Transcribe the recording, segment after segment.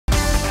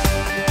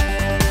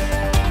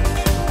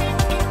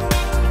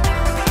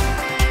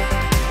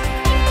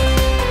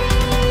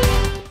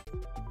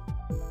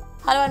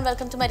Hello and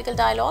welcome to Medical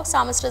Dialogues.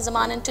 I'm Mr.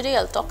 Zaman and today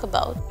I'll talk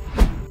about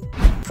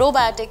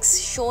probiotics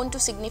shown to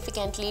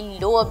significantly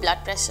lower blood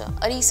pressure.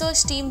 A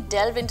research team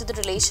delved into the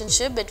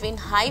relationship between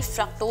high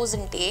fructose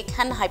intake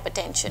and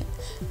hypertension,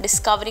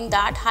 discovering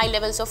that high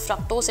levels of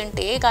fructose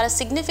intake are a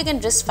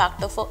significant risk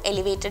factor for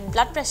elevated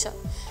blood pressure.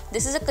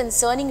 This is a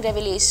concerning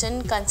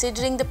revelation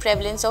considering the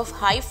prevalence of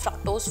high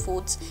fructose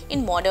foods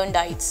in modern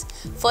diets.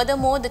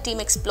 Furthermore, the team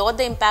explored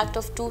the impact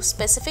of two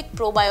specific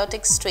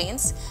probiotic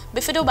strains,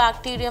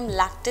 Bifidobacterium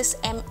lactis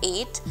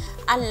M8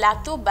 and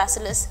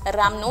Lactobacillus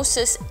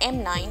rhamnosus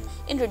M9,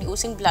 in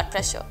reducing blood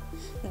pressure.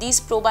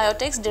 These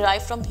probiotics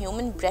derived from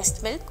human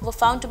breast milk were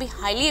found to be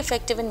highly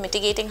effective in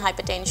mitigating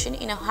hypertension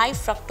in a high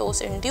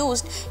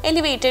fructose-induced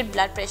elevated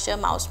blood pressure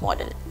mouse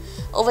model.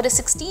 Over a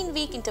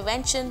 16-week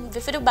intervention,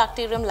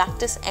 Bifidobacterium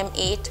lactis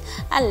M8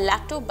 and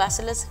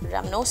Lactobacillus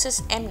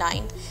rhamnosus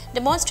M9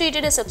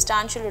 demonstrated a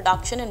substantial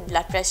reduction in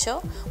blood pressure,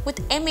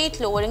 with M8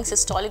 lowering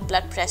systolic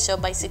blood pressure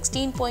by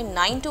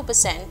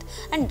 16.92%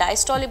 and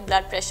diastolic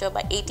blood pressure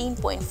by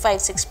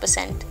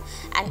 18.56%,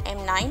 and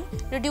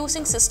M9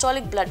 reducing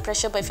systolic blood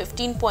pressure by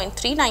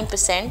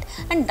 15.39%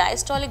 and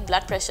diastolic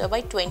blood pressure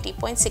by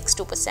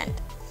 20.62%.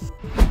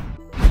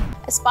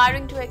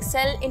 Aspiring to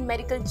excel in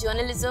medical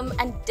journalism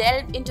and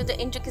delve into the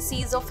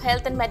intricacies of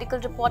health and medical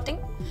reporting?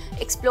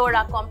 Explore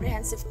our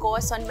comprehensive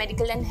course on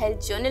medical and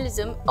health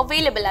journalism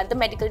available at the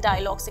Medical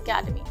Dialogues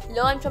Academy.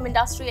 Learn from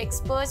industry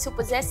experts who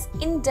possess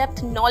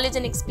in-depth knowledge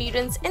and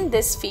experience in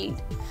this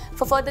field.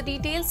 For further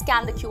details,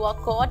 scan the QR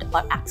code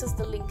or access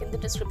the link in the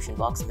description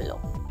box below.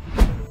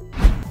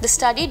 The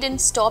study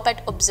didn't stop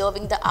at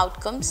observing the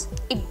outcomes.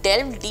 It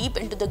delved deep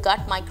into the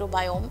gut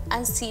microbiome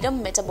and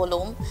serum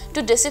metabolome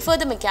to decipher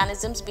the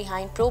mechanisms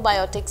behind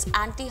probiotics'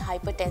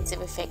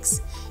 anti-hypertensive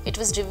effects. It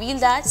was revealed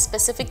that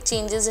specific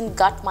changes in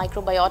gut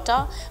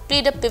microbiota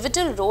played a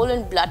pivotal role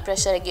in blood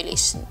pressure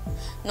regulation.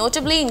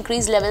 Notably,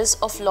 increased levels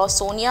of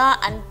Lawsonia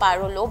and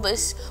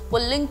Pyrolobus were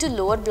linked to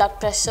lower blood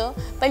pressure,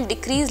 while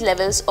decreased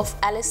levels of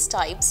Alice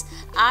types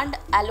and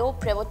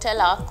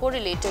Alloprevotella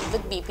correlated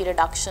with BP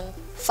reduction.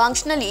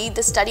 Functionally,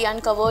 the study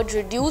uncovered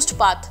reduced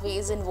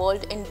pathways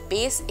involved in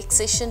base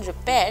excision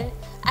repair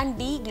and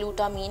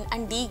D-glutamine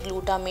and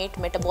D-glutamate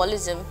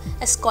metabolism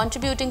as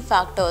contributing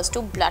factors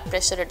to blood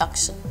pressure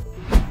reduction.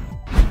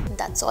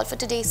 That's all for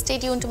today. Stay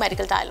tuned to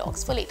Medical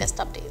Dialogues for latest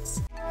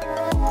updates.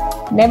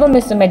 Never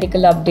miss a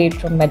medical update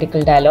from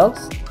Medical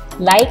Dialogues.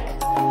 Like,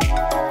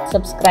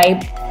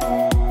 subscribe,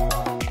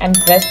 and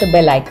press the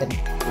bell icon.